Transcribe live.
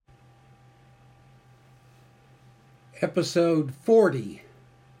Episode 40,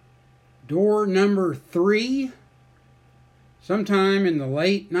 door number 3, sometime in the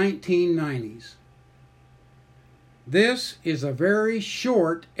late 1990s. This is a very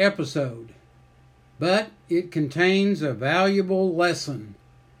short episode, but it contains a valuable lesson.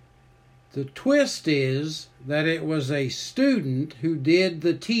 The twist is that it was a student who did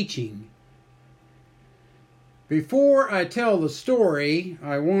the teaching. Before I tell the story,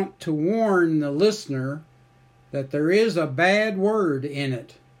 I want to warn the listener that there is a bad word in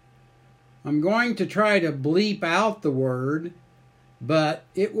it. I'm going to try to bleep out the word, but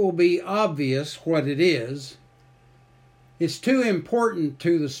it will be obvious what it is. It's too important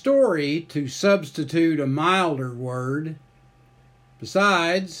to the story to substitute a milder word.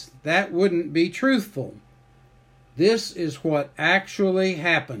 Besides, that wouldn't be truthful. This is what actually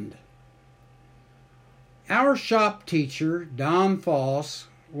happened. Our shop teacher, Don Foss,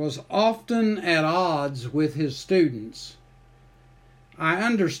 was often at odds with his students. I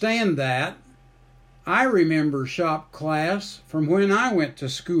understand that. I remember shop class from when I went to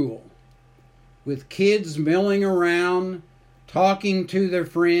school, with kids milling around, talking to their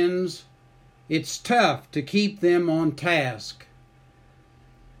friends. It's tough to keep them on task.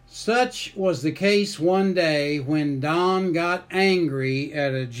 Such was the case one day when Don got angry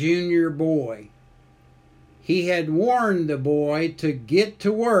at a junior boy. He had warned the boy to get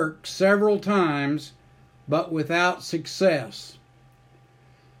to work several times, but without success.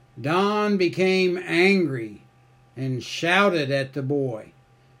 Don became angry and shouted at the boy,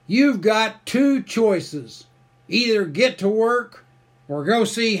 "You've got two choices. Either get to work or go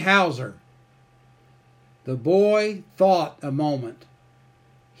see Hauser." The boy thought a moment.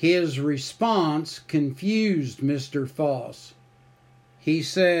 His response confused Mr. Foss. He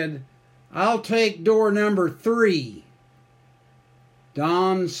said, "I'll take door number 3.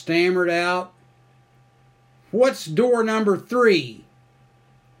 Don stammered out, "What's door number 3?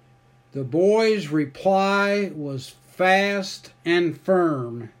 The boy's reply was fast and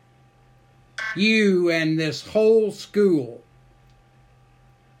firm. "You and this whole school."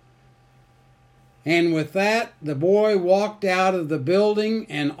 And with that, the boy walked out of the building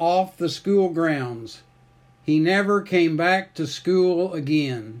and off the school grounds. He never came back to school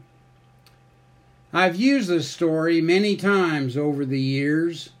again. I've used this story many times over the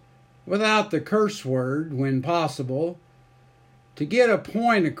years, without the curse word when possible, to get a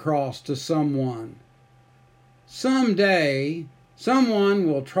point across to someone. Someday, someone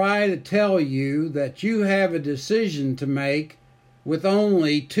will try to tell you that you have a decision to make with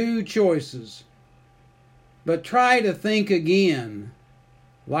only 2 choices. But try to think again,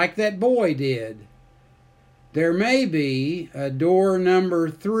 like that boy did. There may be a door number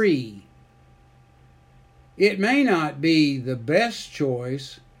 3. It may not be the best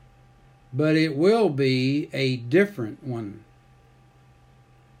choice, but it will be a different one.